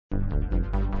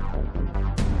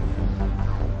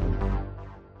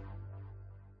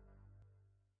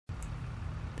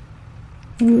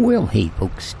Well, hey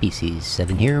folks, Species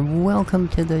 7 here. Welcome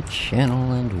to the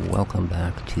channel and welcome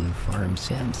back to Farm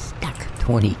Sim Stack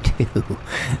 22.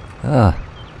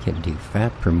 Getting too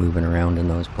fat for moving around in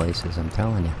those places, I'm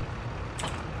telling you.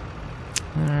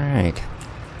 Alright.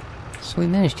 So we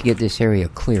managed to get this area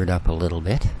cleared up a little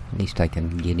bit. At least I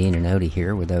can get in and out of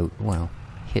here without, well,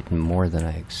 hitting more than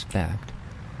I expect.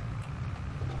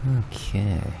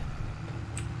 Okay.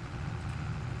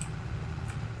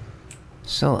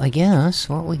 So I guess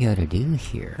what we gotta do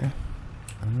here,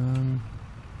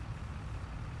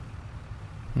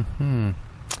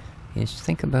 is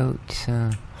think about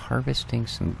harvesting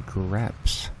some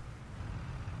grapes.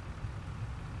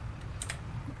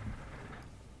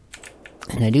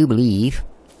 And I do believe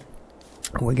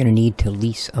we're gonna need to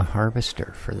lease a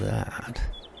harvester for that.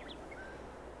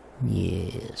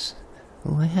 Yes.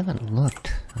 Oh, I haven't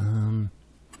looked.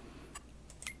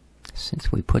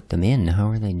 Since we put them in, how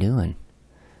are they doing?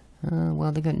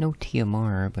 Well, they got no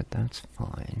TMR, but that's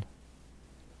fine.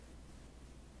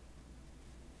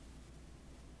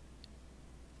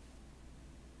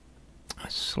 A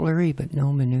slurry, but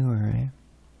no manure,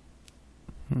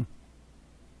 eh?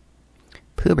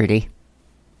 Puberty.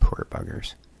 Poor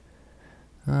buggers.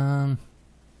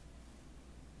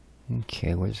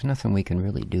 Okay, well, there's nothing we can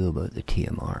really do about the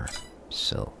TMR,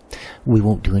 so we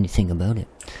won't do anything about it.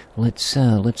 Let's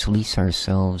lease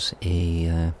ourselves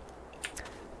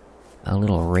a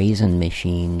little raisin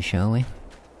machine, shall we?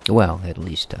 Well, at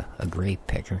least a grape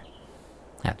picker.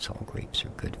 That's all grapes are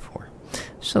good for.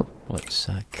 So, let's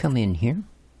come in here.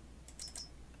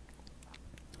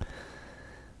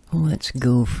 Let's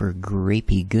go for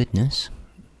grapey goodness.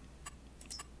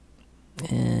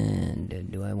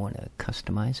 And do I want to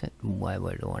customize it? Why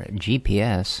would I want it?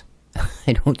 GPS?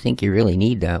 I don't think you really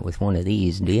need that with one of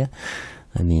these, do you?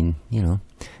 I mean, you know.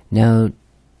 Now,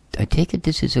 I take it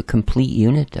this is a complete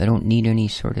unit? I don't need any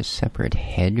sort of separate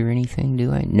head or anything,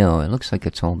 do I? No, it looks like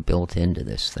it's all built into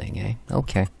this thing, eh?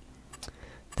 Okay.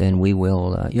 Then we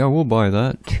will, yeah, we'll buy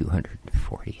that.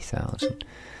 240,000.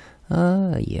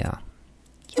 Yeah.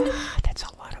 Yeah, that's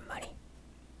a lot of money.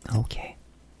 Okay.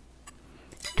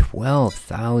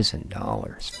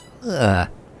 $12,000.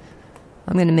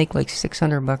 I'm gonna make like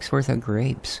 600 bucks worth of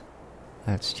grapes.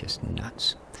 That's just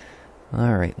nuts.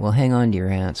 Alright, well hang on to your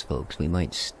hats, folks. We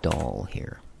might stall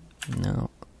here. No.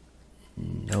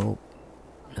 Nope.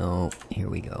 No. Here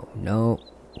we go. No.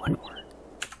 One more.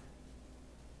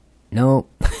 Nope.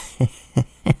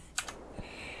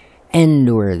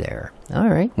 And we're there.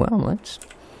 Alright, well let's...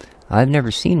 I've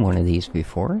never seen one of these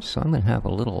before, so I'm gonna have a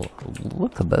little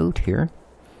look about here.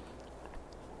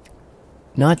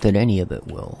 Not that any of it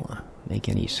will make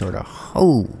any sort of...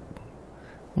 Oh!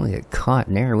 We get caught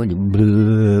in there, wouldn't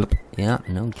you? Yeah,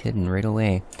 no kidding, right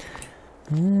away.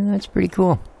 That's pretty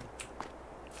cool.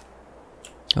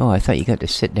 Oh, I thought you got to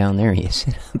sit down there and you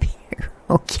sit up here.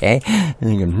 Okay. And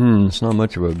thinking, it's not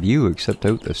much of a view except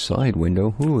out the side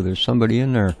window. Ooh, there's somebody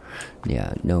in there.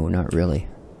 Yeah, no, not really.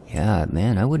 Yeah,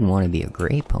 man, I wouldn't want to be a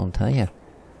grape, I'll tell you.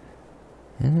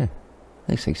 Yeah,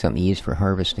 looks like something you use for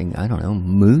harvesting, I don't know,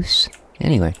 moose?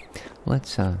 Anyway,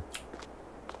 let's,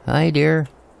 Hi, dear.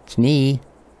 It's me.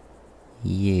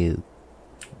 You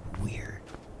weird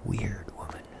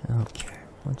woman. Okay,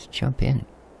 let's jump in.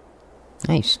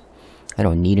 Nice. I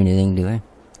don't need anything, do I?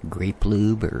 Grape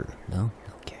lube or... No?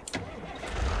 Okay.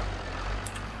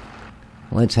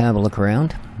 Let's have a look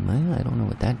around. Well, I don't know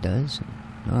what that does.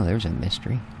 Oh, there's a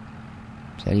mystery.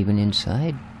 Is that even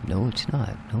inside? No, it's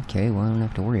not. Okay, well, I don't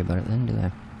have to worry about it then, do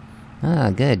I?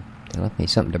 Ah, good. They left me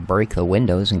something to break the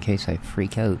windows in case I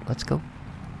freak out. Let's go.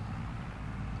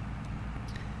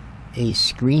 A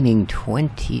screaming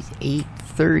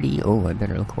 2830. Oh, I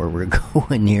better look where we're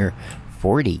going here.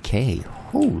 40K.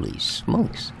 Holy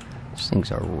smokes. This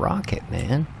thing's a rocket,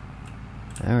 man.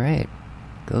 Alright.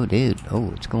 Go, dude.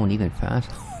 Oh, it's going even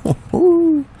faster.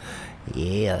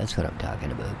 Yeah, that's what I'm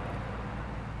talking about.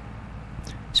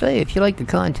 So, hey, if you like the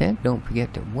content, don't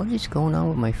forget to... What is going on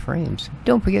with my frames?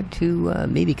 Don't forget to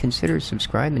maybe consider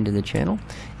subscribing to the channel.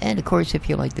 And, of course, if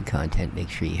you like the content, make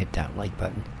sure you hit that like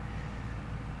button.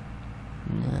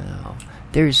 Now,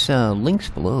 there's links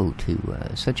below to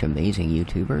such amazing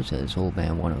YouTubers as Old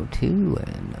Man 102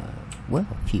 and, well,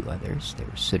 a few others.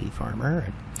 There's City Farmer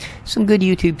and some good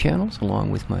YouTube channels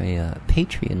along with my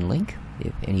Patreon link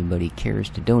if anybody cares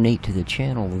to donate to the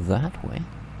channel that way.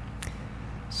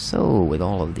 So, with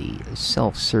all of the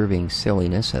self-serving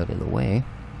silliness out of the way,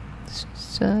 this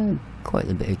is quite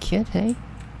a bit of kit, hey?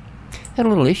 Had a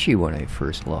little issue when I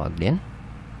first logged in.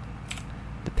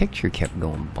 The picture kept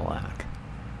going black.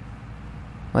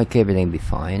 Like everything would be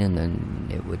fine, and then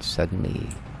it would suddenly,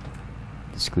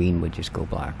 the screen would just go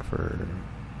black for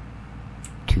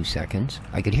 2 seconds.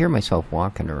 I could hear myself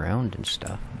walking around and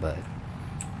stuff, but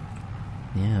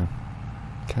yeah,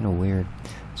 kind of weird.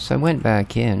 So I went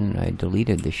back in, I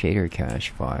deleted the shader cache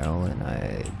file, and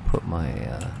I put my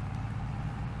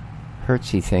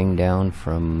Hertzy thing down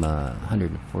from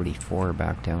 144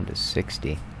 back down to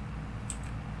 60.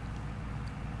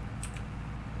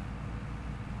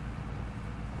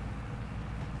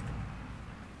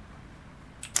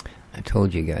 I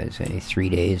told you guys, 3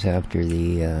 days after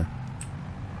the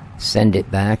send it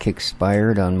back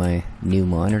expired on my new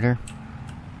monitor,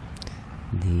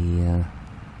 the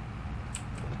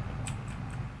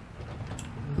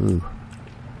ooh,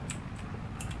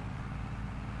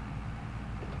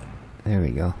 there we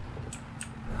go.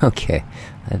 Okay,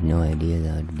 I have no idea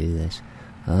how to do this.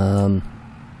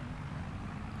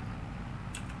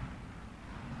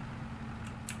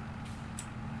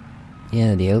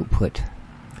 Yeah, the output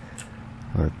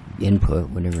or input,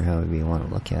 whatever, however you want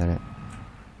to look at it,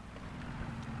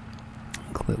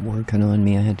 quit working on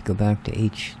me. I had to go back to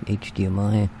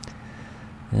HDMI,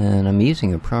 and I'm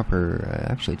using a proper,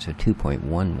 actually it's a 2.1,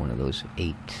 one of those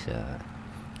 8,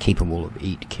 capable of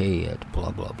 8K at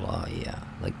blah blah blah, yeah,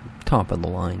 like top of the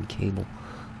line cable,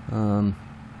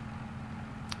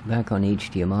 back on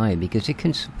HDMI, because it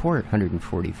can support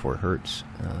 144 Hertz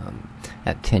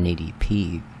at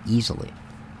 1080p easily.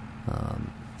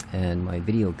 And my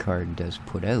video card does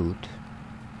put out,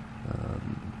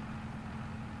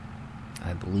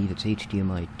 I believe it's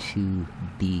HDMI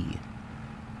 2B,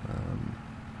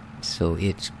 so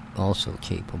it's also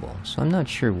capable. So I'm not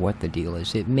sure what the deal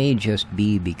is. It may just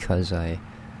be because I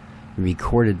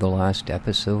recorded the last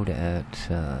episode at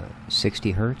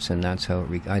 60 Hertz, and that's how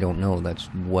it I don't know, that's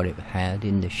what it had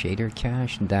in the shader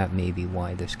cache. That may be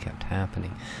why this kept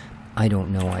happening. I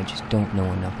don't know, I just don't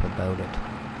know enough about it.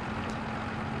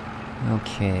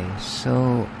 Okay,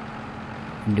 so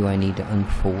do I need to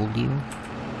unfold you?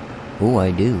 Oh, I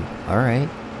do. Alright.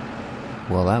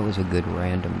 Well, that was a good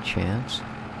random chance.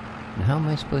 And how am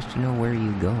I supposed to know where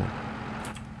you go?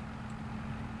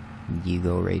 You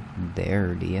go right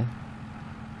there, do you?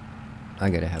 I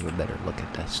gotta have a better look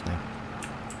at this thing.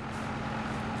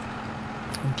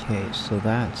 Okay, so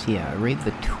that's, yeah, right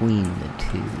between the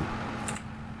two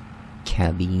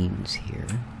cabines here.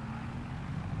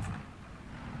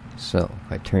 So,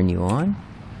 if I turn you on,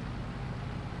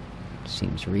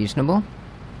 seems reasonable.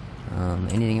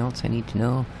 Anything else I need to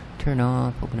know? Turn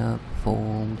off, open up,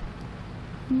 fold.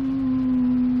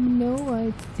 No,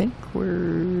 I think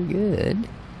we're good.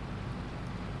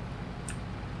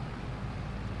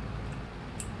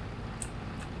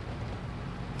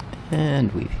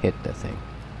 And we've hit the thing.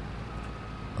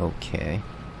 Okay.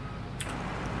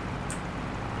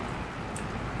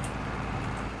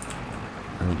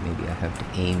 Oh, maybe I have to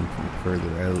aim from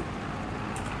further out.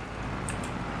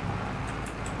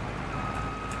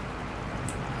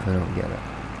 I don't get it.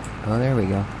 Oh, there we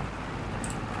go.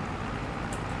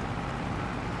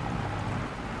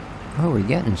 Oh, we're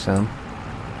getting some.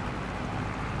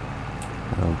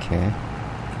 Okay.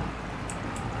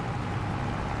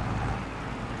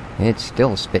 It's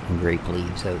still spitting grape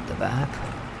leaves out the back.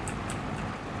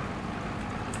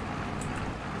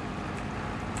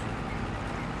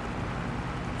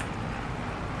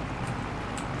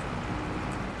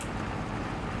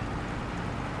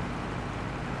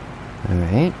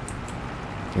 Alright.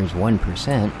 There's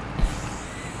 1%.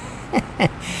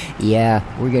 Yeah,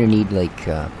 we're gonna need like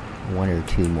 1 or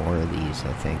 2 more of these,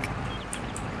 I think,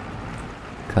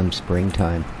 come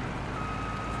springtime.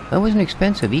 That wasn't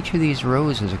expensive. Each of these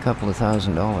rows is a couple of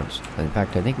 $1,000. In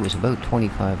fact, I think it was about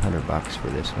 2,500 bucks for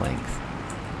this length.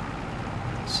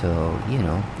 So, you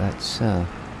know, that's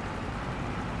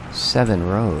 7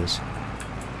 rows.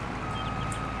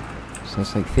 So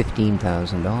that's like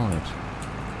 $15,000.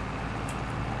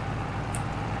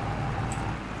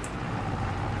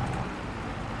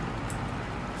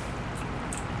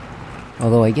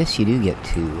 Although I guess you do get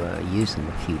to use them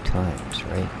a few times,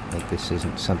 right? Like this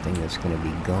isn't something that's going to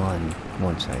be gone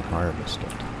once I harvest it.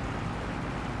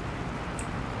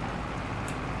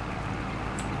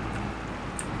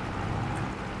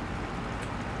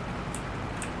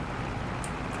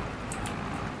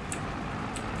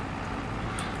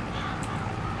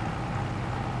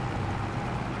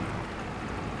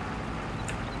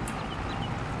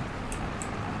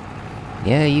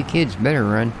 Yeah, you kids better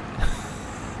run.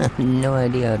 I have no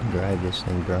idea how to drive this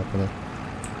thing properly.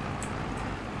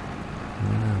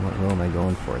 What row am I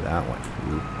going for? That one.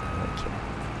 Okay.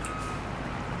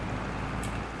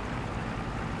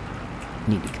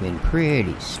 Need to come in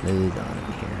pretty smooth on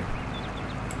him here.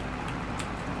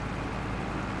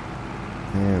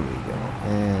 There we go.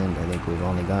 And I think we've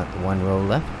only got the 1 row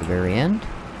left at the very end.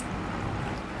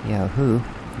 Yeah, who?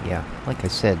 Yeah, like I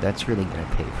said, that's really going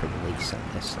to pay for the lease on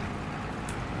this thing.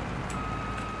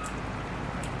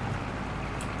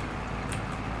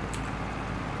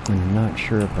 I'm not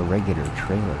sure if a regular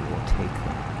trailer will take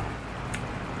them.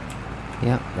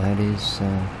 Yeah, that is,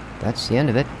 that's the end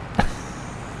of it.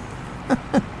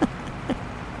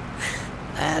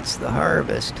 That's the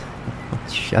harvest.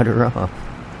 Let's shut her off.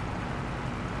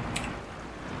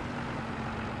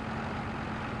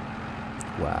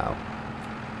 Wow.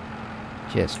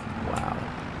 Just wow.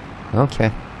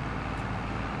 Okay.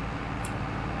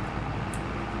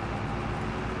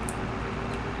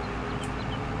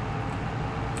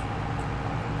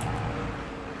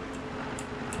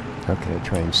 Okay,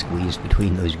 try and squeeze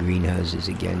between those greenhouses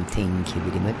again. Thank you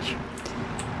very much.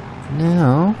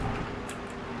 Now,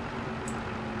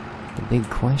 the big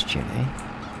question, eh?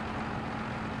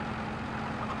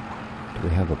 Do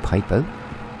we have a pipe out?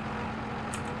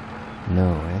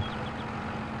 No, eh?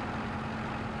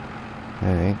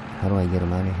 Alright, how do I get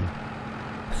him out of here?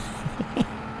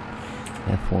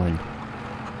 F1.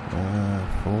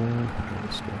 Fold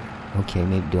harvester. Okay,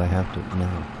 maybe do I have to? No.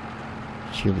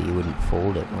 Surely you wouldn't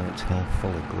fold it when it's half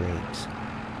full of grapes.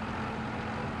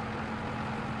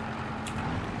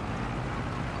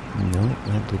 No,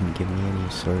 that didn't give me any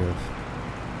sort of...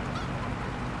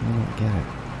 I don't get it.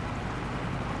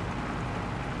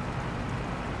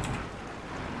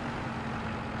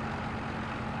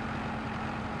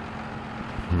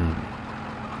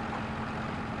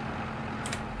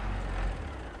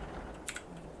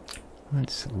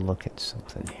 Let's look at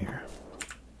something here.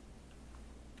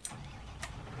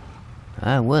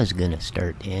 I was gonna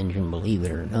start the engine, believe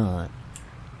it or not.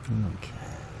 Okay.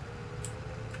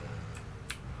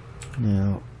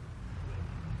 Now,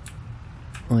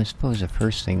 well, I suppose the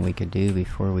first thing we could do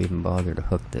before we even bother to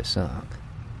hook this up,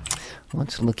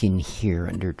 let's look in here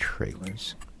under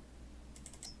trailers.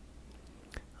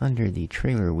 Under the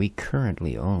trailer we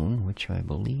currently own, which I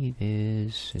believe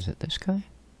is it this guy?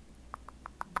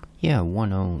 Yeah,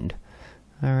 one owned.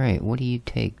 Alright, what do you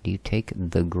take? Do you take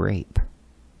the grape?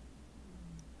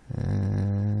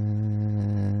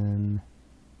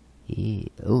 Yeah.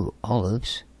 Oh,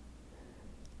 olives.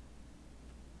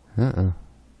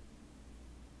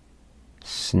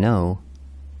 Snow.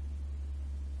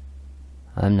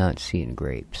 I'm not seeing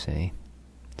grapes, eh?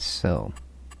 So,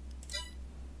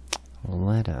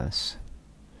 let us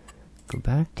go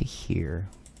back to here,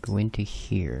 go into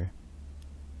here.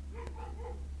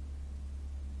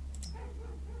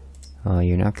 Oh,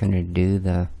 you're not going to do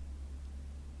the...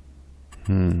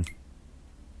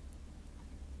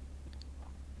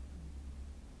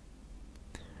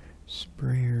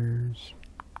 Sprayers.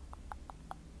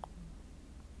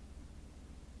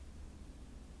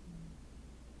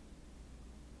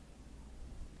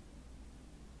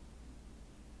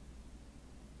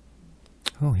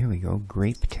 Oh, here we go.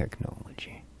 Grape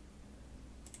technology.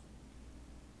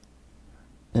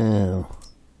 Oh.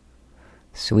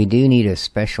 So we do need a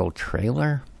special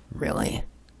trailer? Really?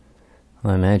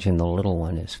 Well, I imagine the little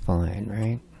one is fine,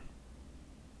 right?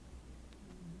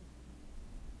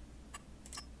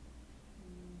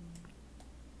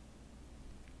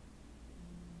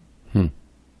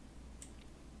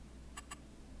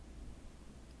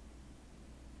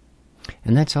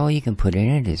 And that's all you can put in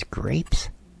it is grapes?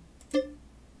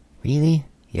 Really?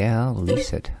 Yeah, I'll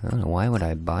lease it. I don't know, why would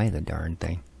I buy the darn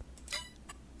thing?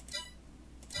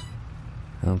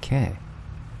 Okay.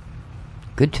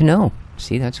 Good to know.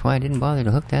 See, that's why I didn't bother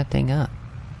to hook that thing up.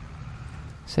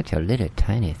 Such a little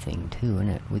tiny thing, too, isn't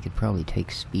it? We could probably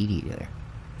take Speedy there.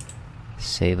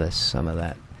 Save us some of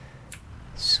that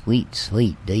sweet,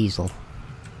 sweet diesel.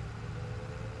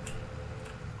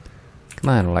 Come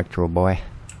on, Electro Boy.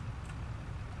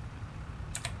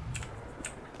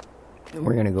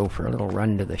 We're gonna go for a little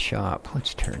run to the shop.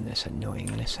 Let's turn this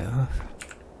annoyingness off.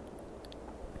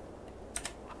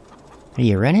 Are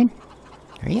you running?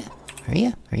 Are you? Are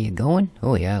you? Are you going?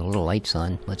 Oh yeah, a little lights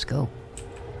on. Let's go.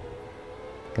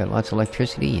 Got lots of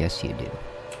electricity? Yes, you do.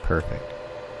 Perfect.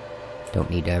 Don't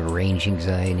need to have range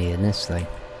anxiety in this thing.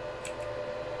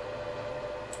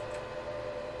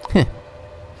 You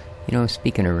know,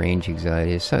 speaking of range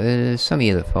anxiety, some of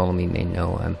you that follow me may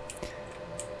know I'm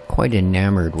quite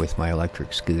enamored with my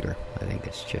electric scooter. I think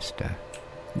it's just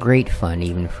great fun,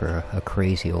 even for a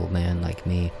crazy old man like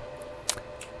me.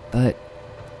 But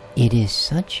it is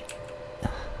such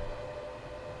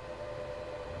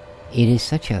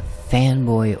a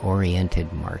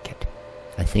fanboy-oriented market,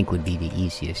 I think would be the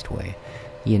easiest way.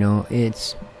 You know,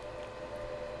 it's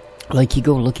like you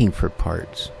go looking for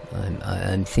parts.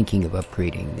 I'm thinking of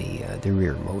upgrading the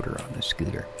rear motor on the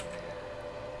scooter.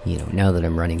 You know, now that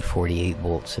I'm running 48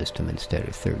 volt system instead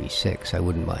of 36, I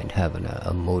wouldn't mind having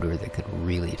a motor that could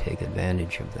really take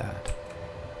advantage of that.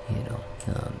 You know,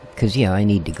 because yeah, I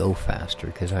need to go faster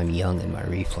because I'm young and my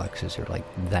reflexes are like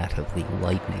that of the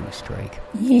lightning strike.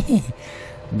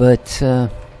 But,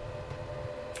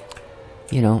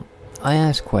 you know, I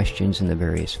ask questions in the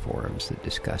various forums that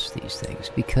discuss these things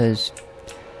because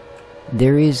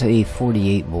there is a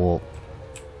 48 volt,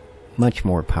 much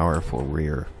more powerful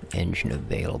rear engine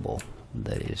available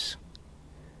that is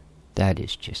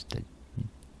just the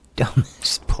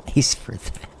dumbest place for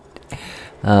that.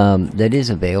 That is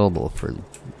available for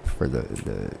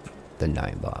the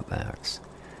 9-bot Max,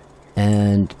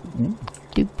 and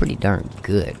do pretty darn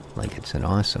good. Like, it's an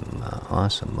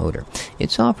awesome motor.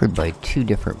 It's offered by two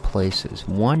different places.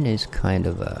 One is kind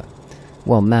of a,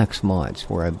 well, Max Mods,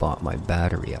 where I bought my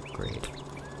battery upgrade.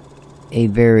 A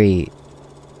very...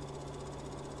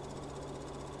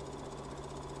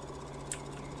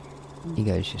 You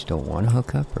guys just don't want to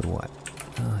hook up, or what?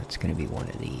 Oh, it's going to be one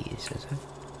of these, is it?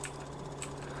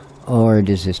 Or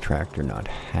does this tractor not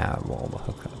have all the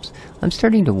hookups? I'm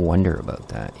starting to wonder about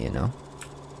that, you know?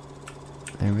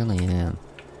 I really am.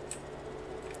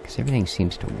 Because everything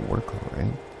seems to work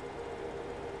alright.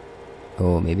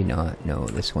 Oh, maybe not. No,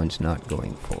 this one's not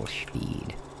going full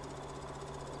speed.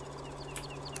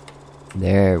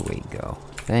 There we go.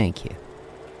 Thank you.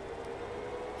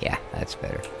 Yeah, that's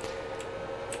better.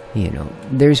 You know,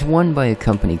 there's one by a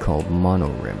company called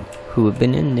Monorim, who have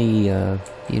been in the,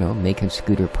 you know, making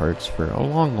scooter parts for a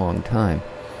long, long time.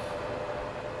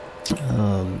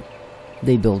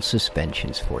 They build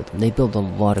suspensions for them. They build a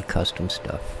lot of custom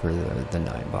stuff for the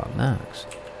 9-bot Max.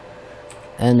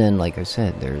 And then, like I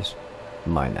said, there's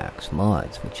My Max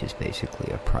Mods, which is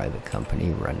basically a private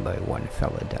company run by one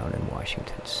fella down in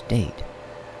Washington State.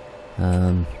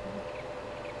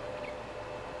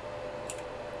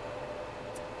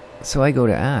 So I go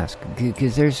to ask,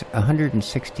 because there's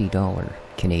 $160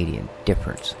 Canadian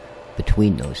difference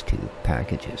between those two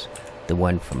packages. The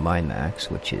one from My Max,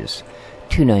 which is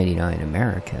 $2.99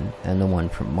 American, and the one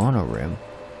from Monorim,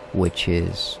 which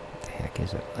is, the heck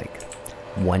is it, like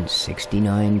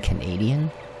 $169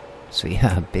 Canadian? So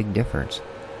yeah, big difference.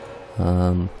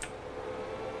 But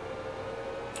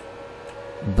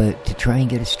to try and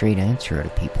get a straight answer out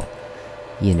of people,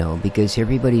 you know, because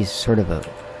everybody's sort of a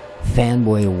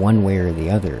fanboy one way or the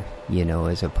other, you know,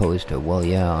 as opposed to, well,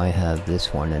 yeah, I have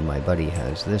this one and my buddy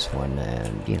has this one,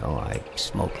 and, you know, I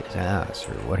smoke his ass,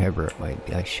 or whatever it might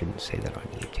be. I shouldn't say that on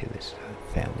YouTube. It's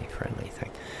a family-friendly thing.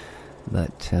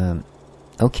 But,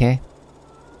 okay.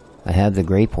 I have the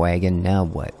grape wagon, now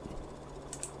what?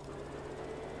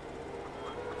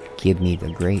 Give me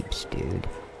the grapes, dude.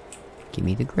 Give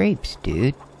me the grapes,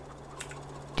 dude.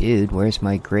 Dude, where's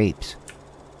my grapes?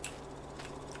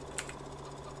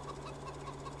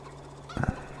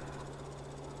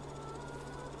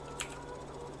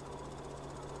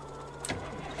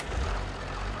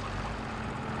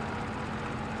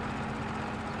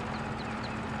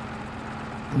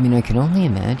 I mean, I can only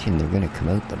imagine they're going to come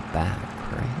out the back,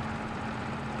 right?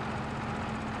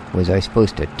 Was I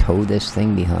supposed to tow this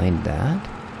thing behind that?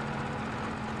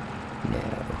 No.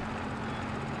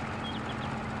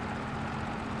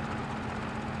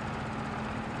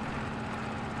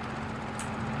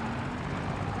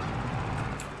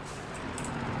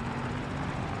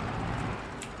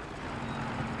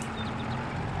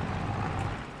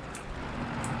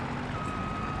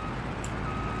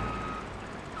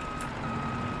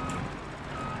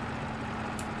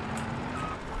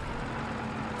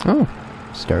 Oh,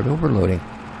 start overloading.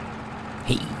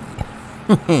 Hey.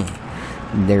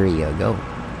 There you go.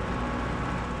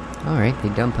 Alright, they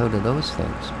dump out of those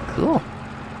things. Cool.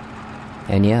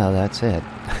 And yeah, that's it.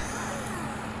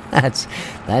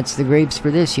 That's the grapes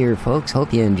for this year, folks.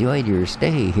 Hope you enjoyed your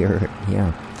stay here.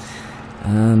 Yeah.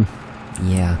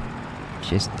 Yeah.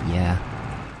 Just, yeah.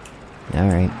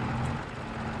 Alright.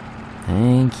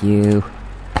 Thank you.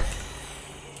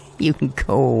 You can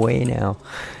go away now.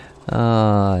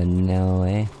 Oh, no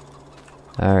way.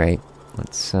 Alright,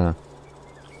 let's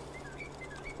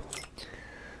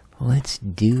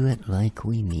do it like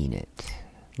we mean it.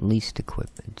 Least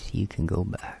equipment, you can go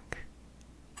back.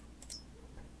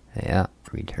 Yeah,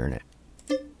 return it.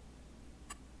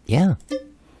 Yeah.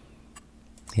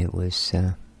 It was,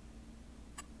 for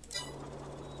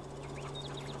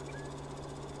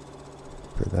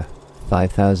the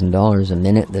 $5,000 a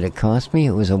minute that it cost me,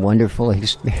 it was a wonderful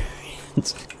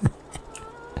experience.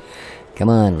 Come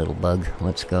on, little bug,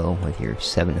 let's go with your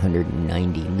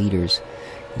 790 liters.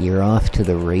 You're off to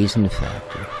the raisin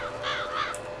factory.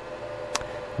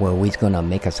 Well, we's gonna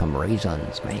make us some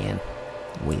raisins, man.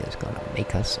 We is gonna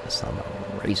make us some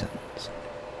raisins.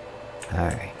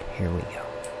 Alright, here we go.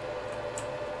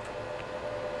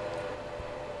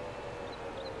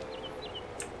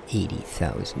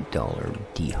 $80,000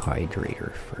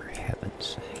 dehydrator, for heaven's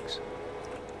sakes.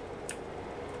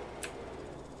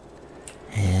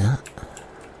 Yeah.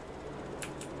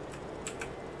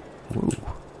 Woo.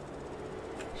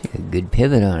 She got a good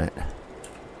pivot on it.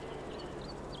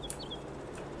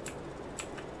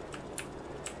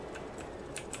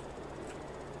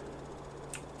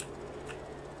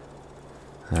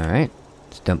 Alright,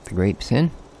 let's dump the grapes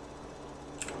in.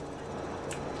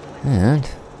 And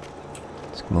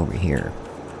let's come over here.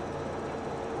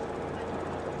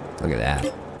 Look at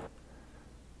that.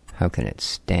 How can it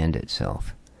stand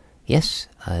itself? Yes,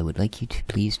 I would like you to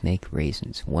please make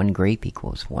raisins. 1 grape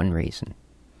equals 1 raisin.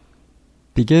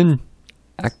 Begin.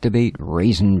 Activate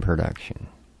raisin production.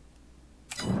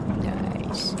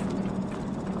 Nice.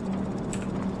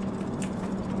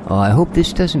 Oh, I hope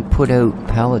this doesn't put out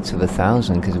pallets of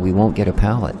 1,000, because we won't get a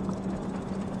pallet.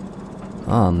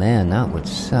 Oh man, that would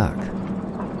suck.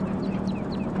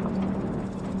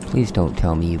 Please don't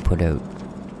tell me you put out...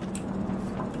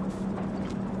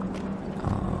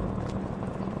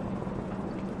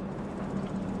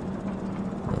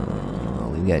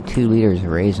 we've got 2 liters of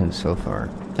raisins so far.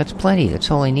 That's plenty, that's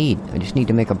all I need. I just need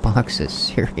to make a box of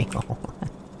cereal.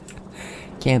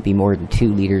 Can't be more than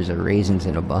 2 liters of raisins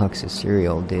in a box of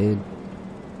cereal, dude.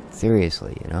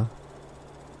 Seriously, you know?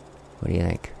 What do you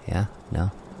think? Yeah?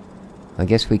 No? I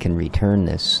guess we can return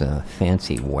this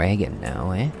fancy wagon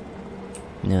now, eh?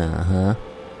 Uh-huh.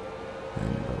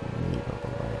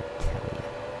 Unbelievable, I tell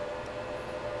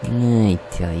you. I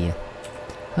tell you.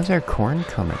 How's our corn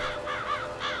coming?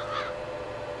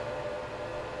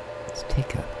 Let's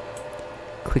take a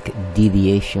quick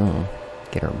deviation.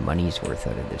 Get our money's worth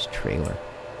out of this trailer.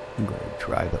 I'm going to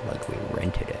drive it like we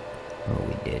rented it. Oh,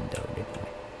 we did though, didn't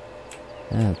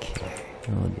we? Okay.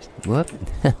 Oh, just, whoop.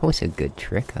 That was a good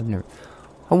trick. I've never...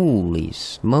 Holy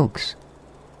smokes.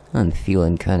 I'm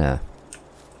feeling kind of...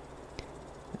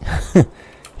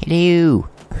 Hello.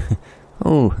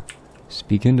 Oh.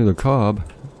 Speak into the cob.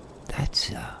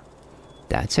 That's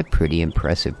a pretty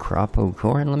impressive crop of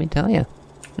corn, let me tell you.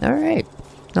 Alright.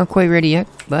 Not quite ready yet,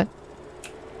 but...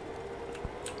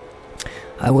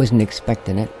 I wasn't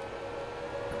expecting it.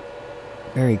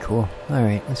 Very cool.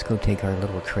 Alright, let's go take our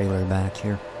little trailer back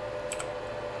here.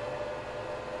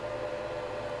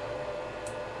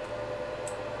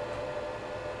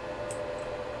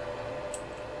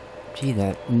 Gee,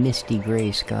 that misty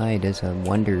gray sky does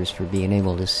wonders for being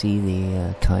able to see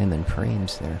the time and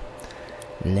frames there.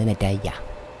 Let me tell ya.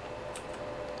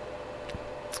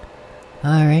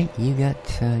 Alright, you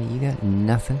got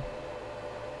nothing?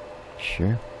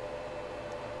 Sure.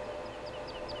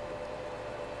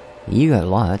 You got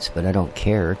lots, but I don't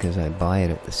care because I buy it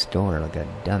at the store like a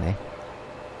dummy.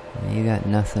 You got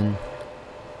nothing.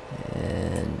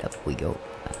 And up we go.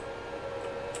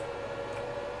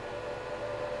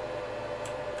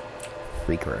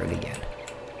 Freak her out again.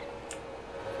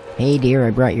 Hey dear, I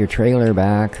brought your trailer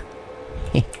back.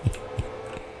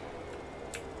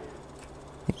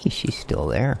 She's still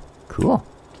there. Cool.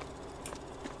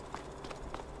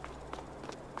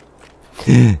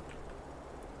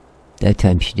 That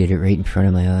time she did it right in front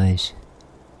of my eyes.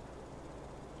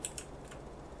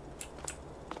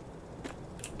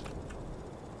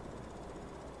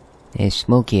 Hey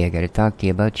Smokey, I gotta talk to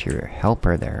you about your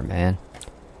helper there, man.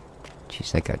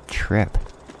 She's like a trip.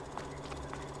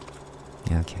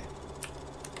 Okay.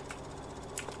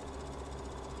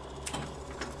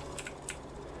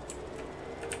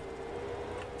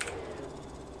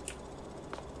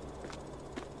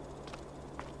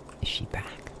 Is she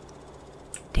back?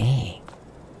 Dang.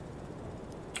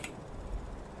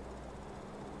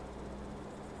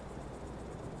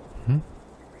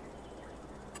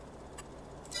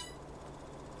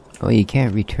 Oh, you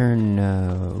can't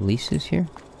return leases here?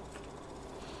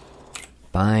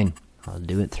 Fine. I'll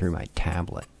do it through my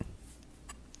tablet.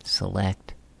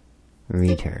 Select.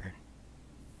 Return.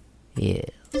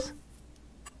 Yes.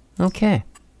 Okay.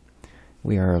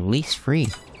 We are lease free.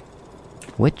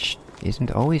 Which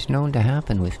isn't always known to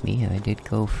happen with me. I did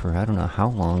go for I don't know how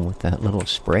long with that little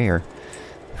sprayer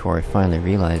before I finally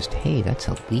realized, hey, that's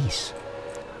a lease.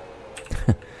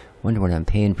 Wonder what I'm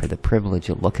paying for the privilege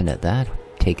of looking at that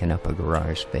taking up a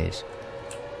garage space.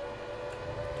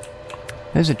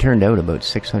 As it turned out, about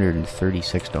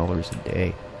 $636 a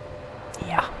day.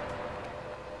 Yeah.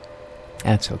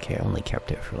 That's okay, I only kept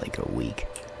it for like a week.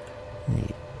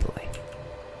 Hey, boy.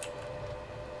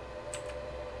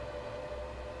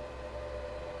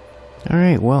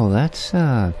 Alright, well, that's,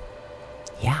 yeah.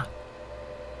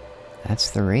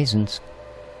 That's the raisins.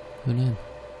 Who knew?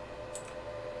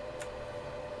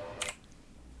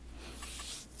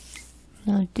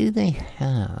 Now, do they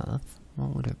have...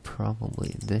 What would it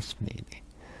probably... This, maybe.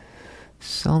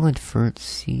 Solid fruit,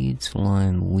 seeds,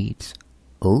 lime, wheats,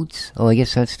 oats? Oh, I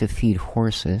guess that's to feed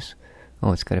horses.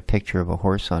 Oh, it's got a picture of a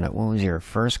horse on it. What was your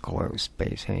first clue,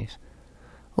 Space Haze?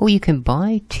 Oh, you can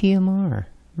buy TMR.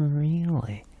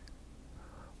 Really?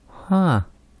 Huh.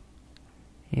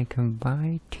 You can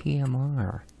buy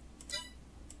TMR.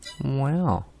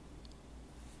 Wow.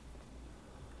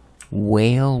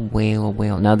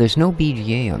 Whale. Now, there's no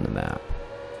BGA on the map.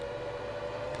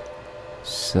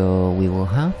 So, we will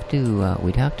have to,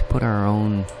 we'd have to put our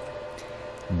own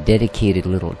dedicated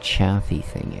little chaffee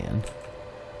thing in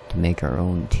to make our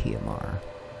own TMR.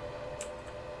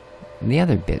 And the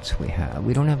other bits we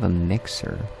don't have a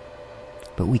mixer,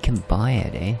 but we can buy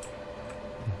it, eh?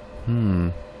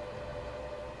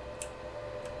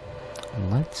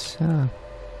 Let's,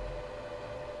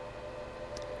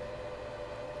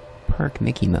 park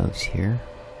Mickey Mouse here.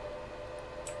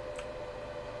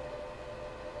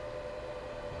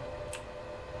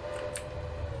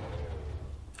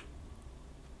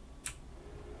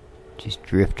 Just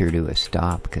drift her to a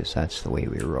stop, because that's the way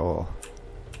we roll.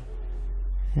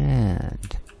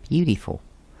 And beautiful.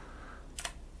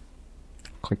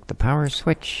 Click the power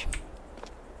switch.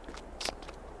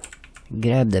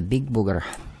 Grab the big booger.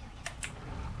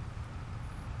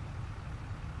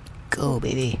 Go,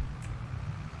 baby.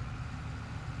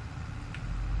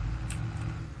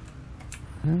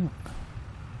 Oh.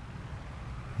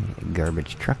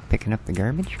 Garbage truck picking up the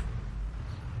garbage.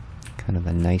 Kind of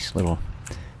a nice little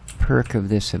perk of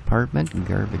this apartment.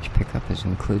 Garbage pickup is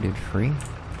included free.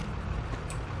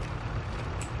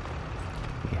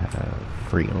 We have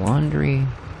free laundry,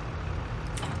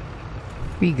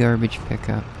 free garbage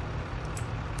pickup,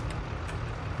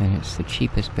 and it's the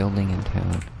cheapest building in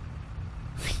town.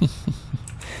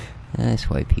 That's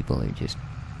why people are just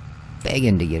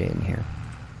begging to get in here.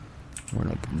 We're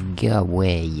like, get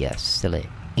away, you silly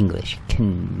English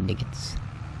kniggets,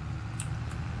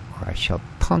 or I shall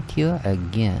punk you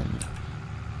again.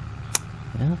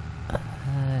 Well,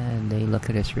 they look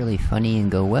at us really funny and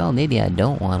go, well, maybe I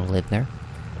don't want to live there.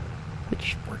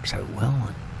 Which works out well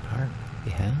on our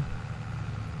behalf.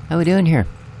 How we doing here?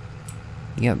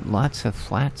 You got lots of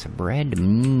flats of bread?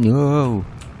 No.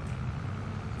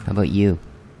 How about you?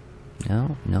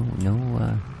 No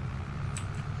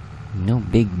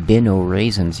big bin o'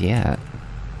 raisins yet.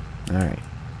 Alright.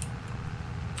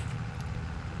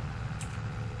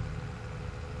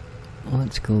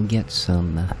 Let's go get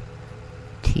some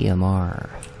TMR.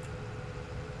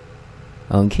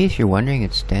 Oh, in case you're wondering,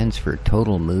 it stands for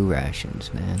Total Moo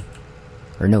Rations, man.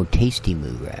 Or no, Tasty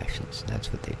Moo Rations.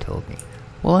 That's what they told me.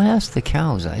 Well, I asked the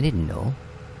cows. I didn't know.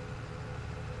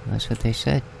 That's what they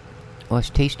said. Oh, it's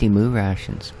Tasty Moo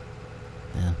Rations.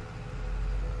 Yeah.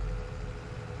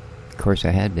 Of course,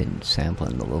 I had been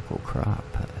sampling the local crop.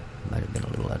 Might have been a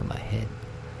little out of my head.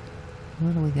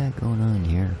 What do we got going on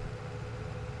here?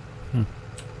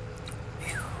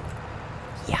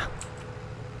 Yeah.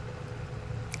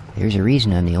 There's a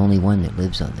reason I'm the only one that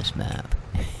lives on this map.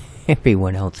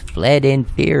 Everyone else fled in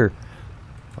fear.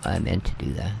 Well, I meant to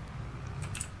do that.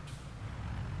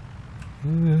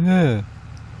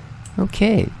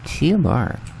 Okay,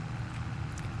 TMR.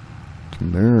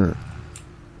 TMR.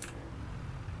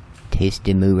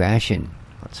 Tasty Moo Ration.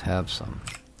 Let's have some.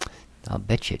 I'll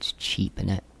bet you it's cheap,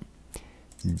 innit?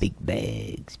 Big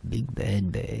bags, big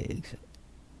bad bags.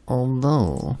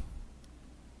 Although,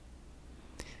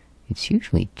 it's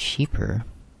usually cheaper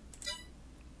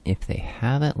if they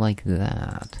have it like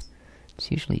that.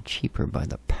 It's usually cheaper by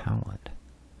the pallet.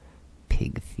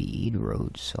 Pig feed,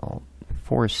 road salt,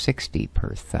 $4.60 per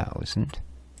 1,000.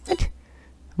 What? How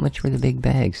much were the big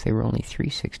bags? They were only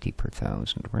 $3.60 per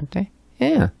 1,000, weren't they?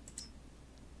 Yeah.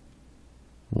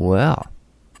 Well,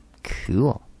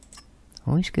 cool.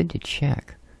 Always good to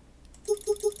check.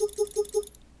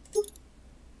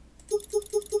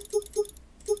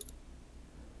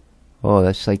 Oh,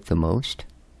 that's like the most?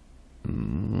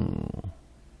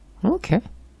 Okay.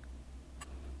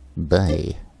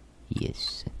 Bye.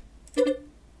 Yes.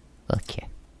 Okay.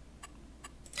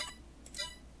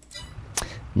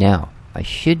 Now, I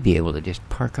should be able to just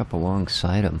park up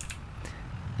alongside them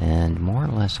and more or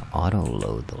less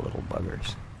auto-load the little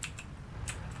buggers.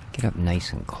 Get up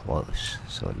nice and close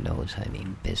so it knows I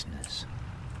mean business.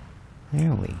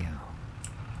 There we go.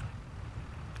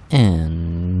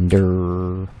 And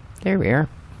there we are.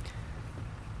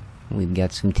 We've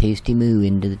got some Tasty Moo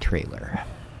into the trailer.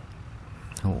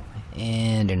 Oh,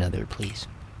 and another, please.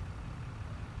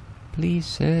 Please,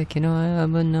 sir, can I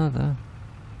have another?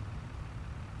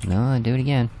 No, I'll do it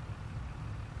again.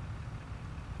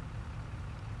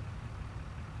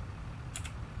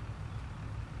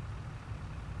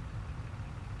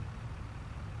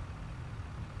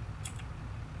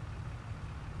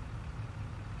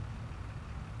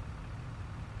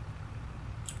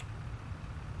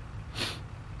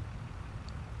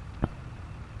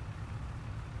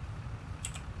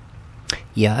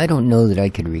 Yeah, I don't know that I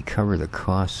could recover the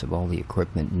costs of all the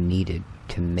equipment needed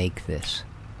to make this.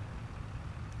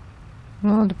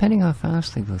 Well, depending how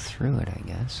fast they go through it, I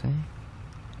guess, eh?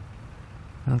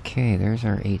 Okay, there's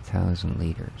our 8,000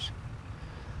 liters.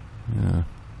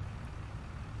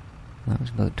 That was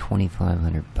about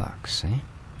 2,500 bucks, eh?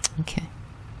 Okay.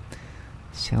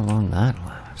 Let's see how long that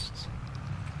lasts.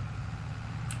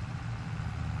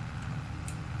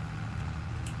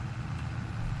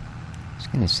 I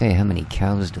was gonna say, how many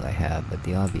cows do I have, but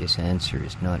the obvious answer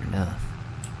is not enough.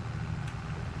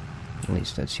 At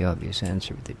least that's the obvious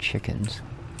answer with the chickens.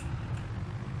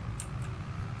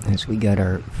 As we got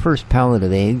our first pallet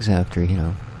of eggs after,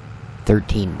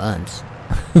 13 months.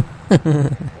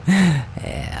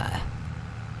 Yeah.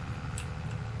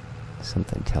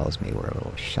 Something tells me we're a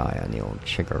little shy on the old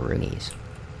chickaroonies.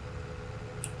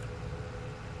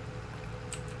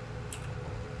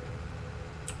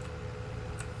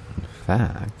 In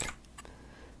fact,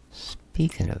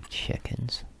 speaking of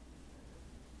chickens...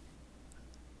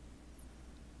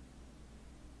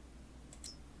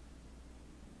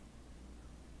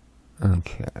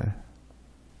 Okay.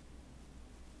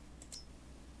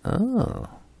 Oh.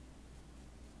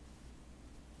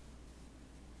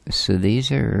 So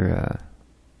these are,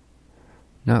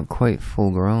 not quite full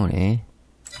grown, eh?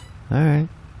 Alright.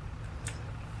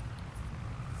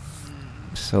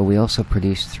 So we also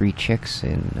produced 3 chicks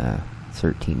in,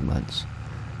 13 months.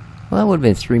 Well, that would have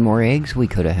been 3 more eggs we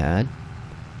could have had.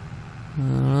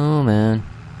 Oh, man.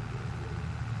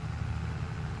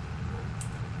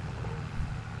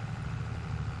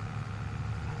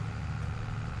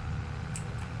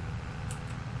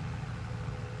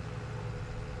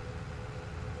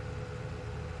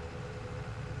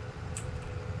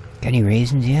 Got any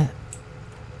raisins yet?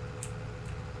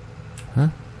 Huh?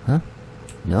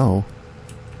 No.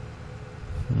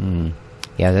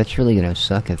 Yeah, that's really gonna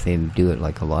suck if they do it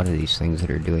like a lot of these things that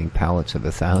are doing pallets of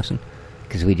 1,000.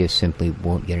 Because we just simply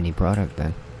won't get any product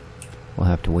then. We'll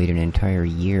have to wait an entire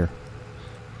year.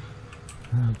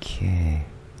 Okay.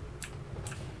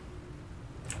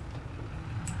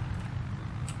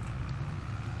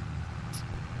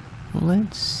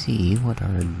 Let's see what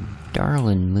our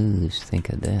darling moose think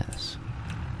of this.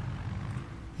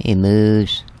 Hey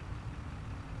moose,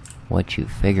 what you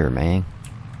figure, man?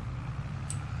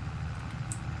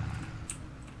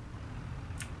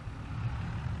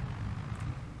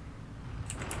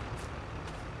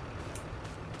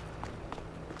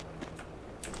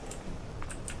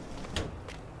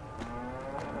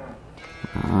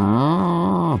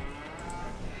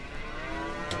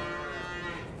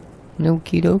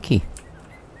 Okie dokie.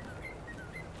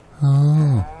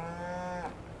 Oh.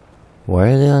 Why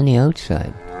are they on the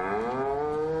outside?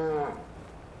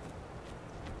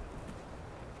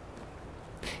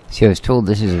 See, I was told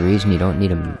this is the reason you don't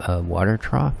need a water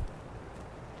trough.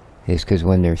 It's because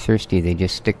when they're thirsty, they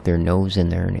just stick their nose in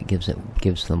there and it gives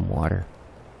them water.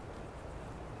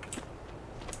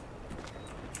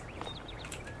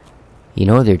 You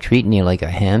know, they're treating you like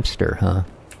a hamster, huh?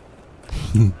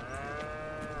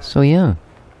 So yeah.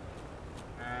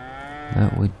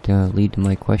 That would lead to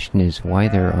my question is why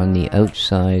they're on the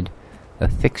outside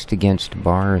affixed against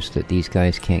bars that these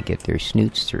guys can't get their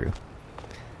snoots through.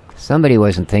 Somebody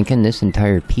wasn't thinking this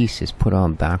entire piece is put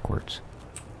on backwards.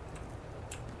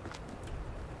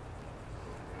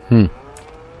 Either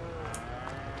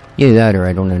that or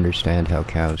I don't understand how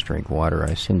cows drink water.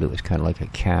 I assumed it was kind of like a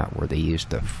cat where they use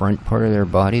the front part of their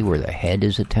body where the head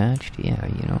is attached.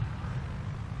 Yeah,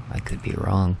 I could be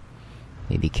wrong.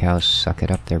 Maybe cows suck it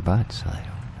up their butts. I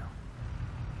don't know.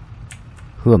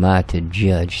 Who am I to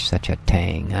judge such a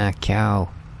thing? Ah,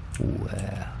 cow.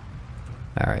 Well.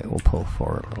 Alright, we'll pull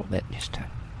forward a little bit just to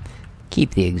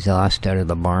keep the exhaust out of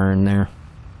the barn there.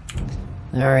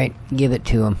 Alright, give it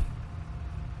to him.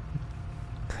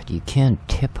 God, you can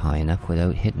tip high enough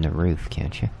without hitting the roof,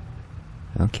 can't you?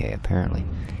 Okay, apparently.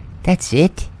 That's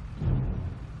it?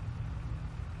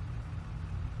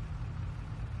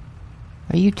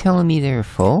 Are you telling me they're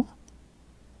full?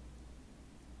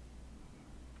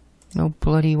 No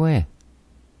bloody way.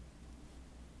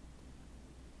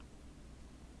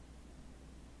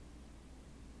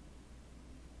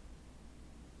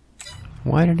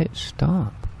 Why did it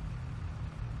stop?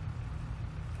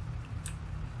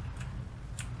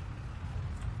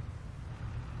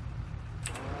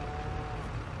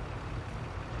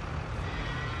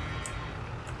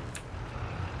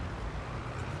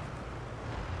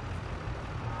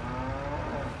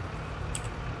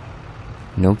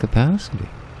 No capacity.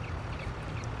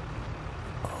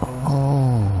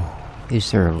 Oh, is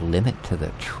there a limit to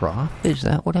the trough? Is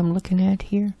that what I'm looking at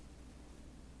here?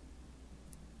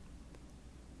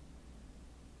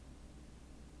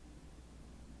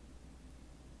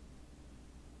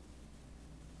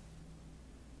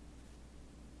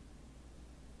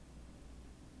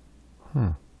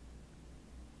 Huh.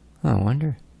 I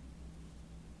wonder.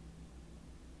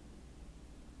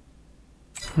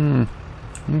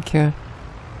 Okay.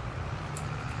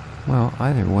 Well,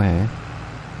 either way.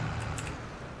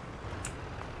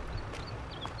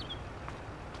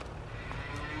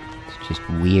 It's just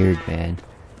weird, man.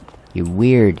 You're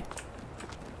weird.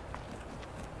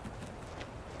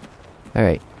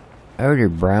 Alright. I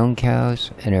ordered brown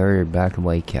cows, and I ordered black and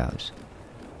white cows.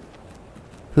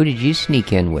 Who did you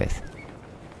sneak in with?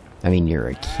 I mean, you're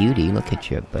a cutie, look at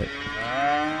you, but...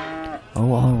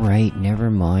 Oh, alright,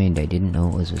 never mind. I didn't know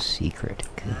it was a secret.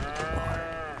 Good lord.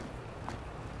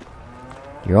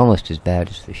 You're almost as bad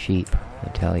as the sheep, I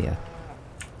tell ya.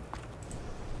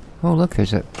 Oh, look,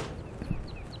 there's a...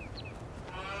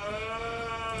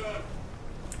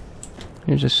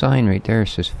 There's a sign right there, it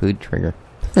says food trigger.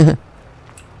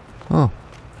 Oh,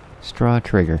 straw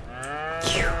trigger.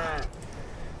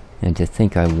 And to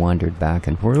think I wandered back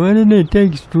and forth. Why didn't it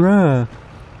take straw?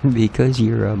 Because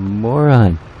you're a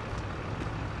moron.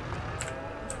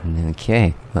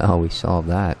 Okay, well, we solved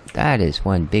that. That is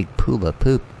one big pooba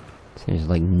poop. There's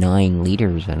like 9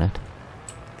 liters in it.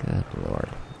 Good lord.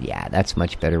 Yeah, that's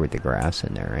much better with the grass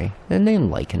in there, eh? And they're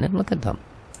liking it, look at them.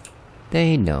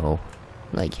 They know.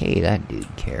 Like, hey, that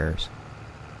dude cares.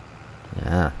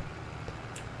 Ah.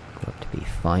 Go up to be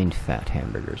fine fat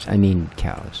hamburgers. I mean,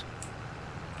 cows.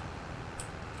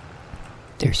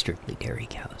 They're strictly dairy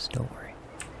cows, don't worry.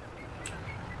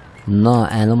 No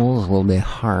animals will be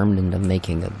harmed in the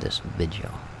making of this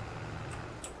video.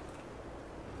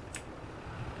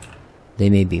 They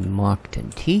may be mocked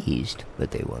and teased, but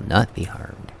they will not be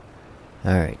harmed.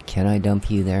 Alright, can I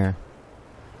dump you there?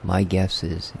 My guess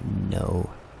is no,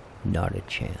 not a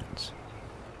chance.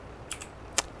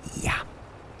 Yeah.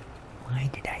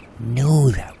 Why did I know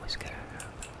that was gonna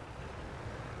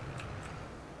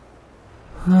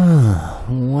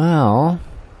happen? Well...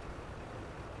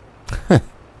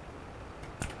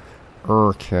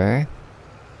 Okay.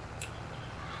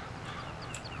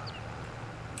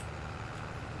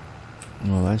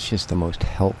 Well, that's just the most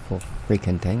helpful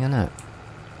freaking thing, isn't it?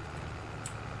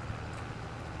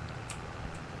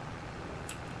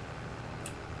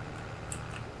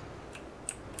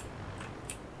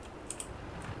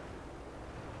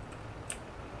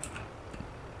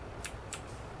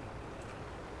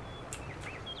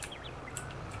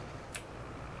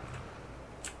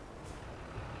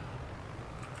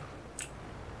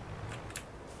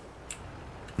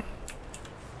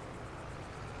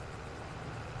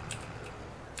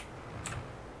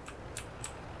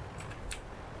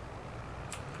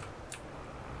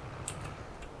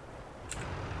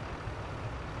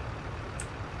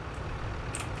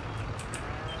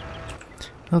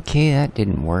 Okay, that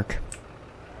didn't work.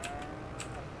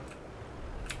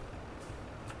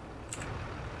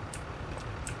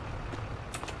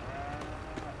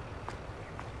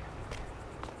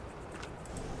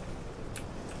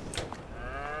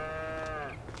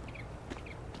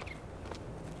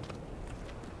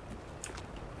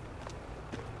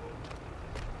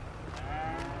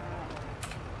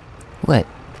 What?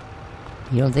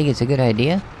 You don't think it's a good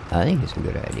idea? I think it's a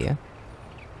good idea.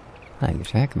 I think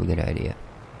it's a heck of a good idea.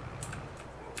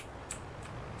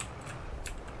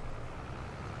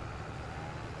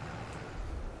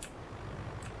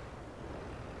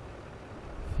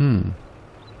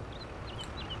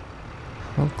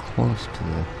 How close to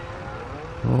the...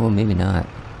 Oh, maybe not.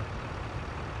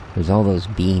 There's all those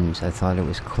beams. I thought it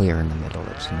was clear in the middle.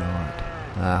 It's not.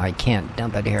 I can't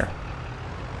dump it here.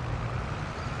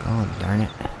 Oh, darn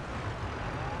it.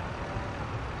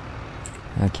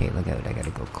 Okay, look out. I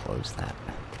gotta go close that.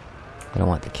 I don't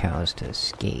want the cows to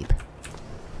escape.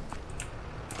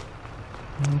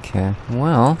 Okay,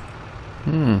 well...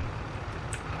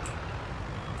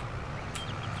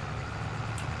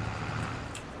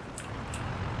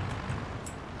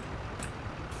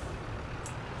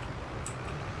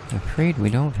 I'm afraid we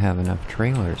don't have enough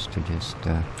trailers to just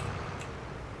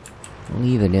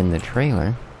leave it in the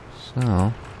trailer,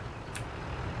 so...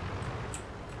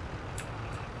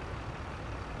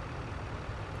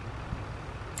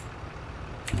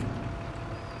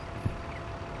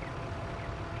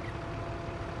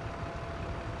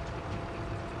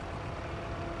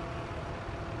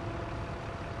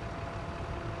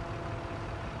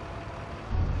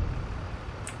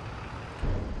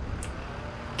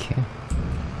 Okay.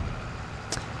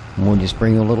 We'll just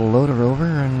bring a little loader over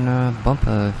and bump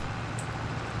a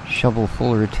shovel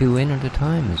full or two in at a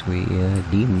time as we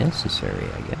deem necessary,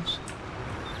 I guess.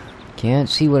 Can't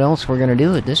see what else we're going to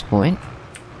do at this point.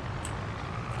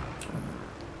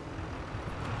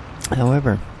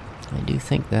 However, I do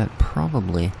think that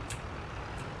probably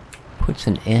puts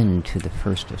an end to the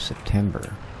 1st of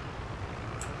September.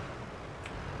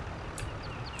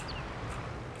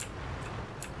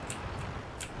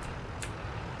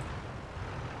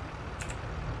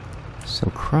 So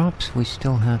crops we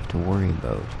still have to worry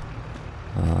about.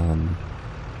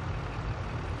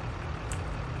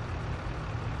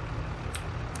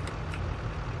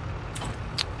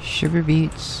 Sugar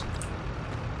beets,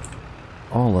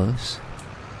 olives.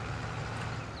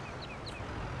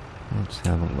 Let's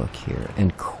have a look here.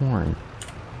 And corn.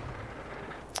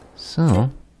 So,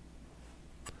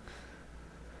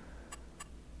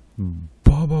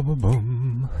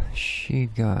 ba-ba-ba-bum. She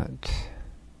got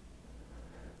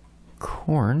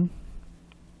corn.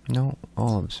 No,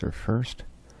 olives are first.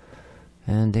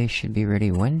 And they should be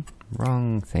ready when?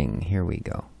 Wrong thing. Here we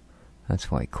go.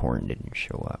 That's why corn didn't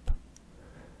show up.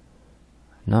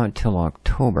 Not till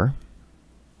October.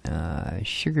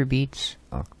 Sugar beets,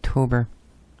 October.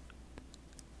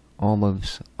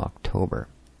 Olives, October.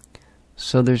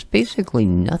 So there's basically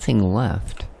nothing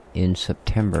left in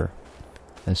September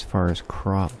as far as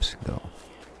crops go.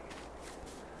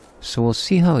 So we'll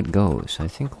see how it goes. I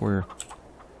think we're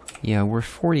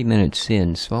 40 minutes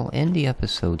in, so I'll end the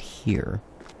episode here.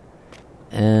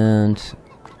 And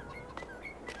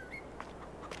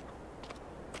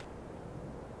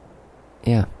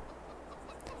yeah.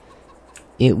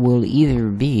 It will either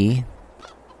be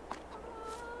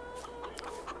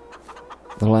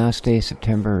the last day of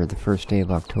September or the first day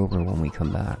of October when we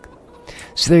come back.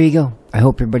 So there you go. I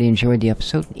hope everybody enjoyed the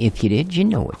episode. If you did, you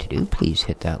know what to do. Please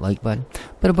hit that like button.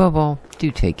 But above all,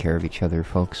 do take care of each other,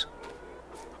 folks.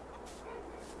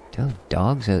 Those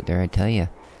dogs out there, I tell you.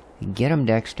 Get 'em,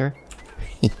 Dexter.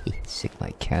 Sick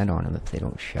my cat on them if they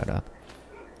don't shut up.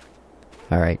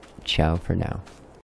 Alright, ciao for now.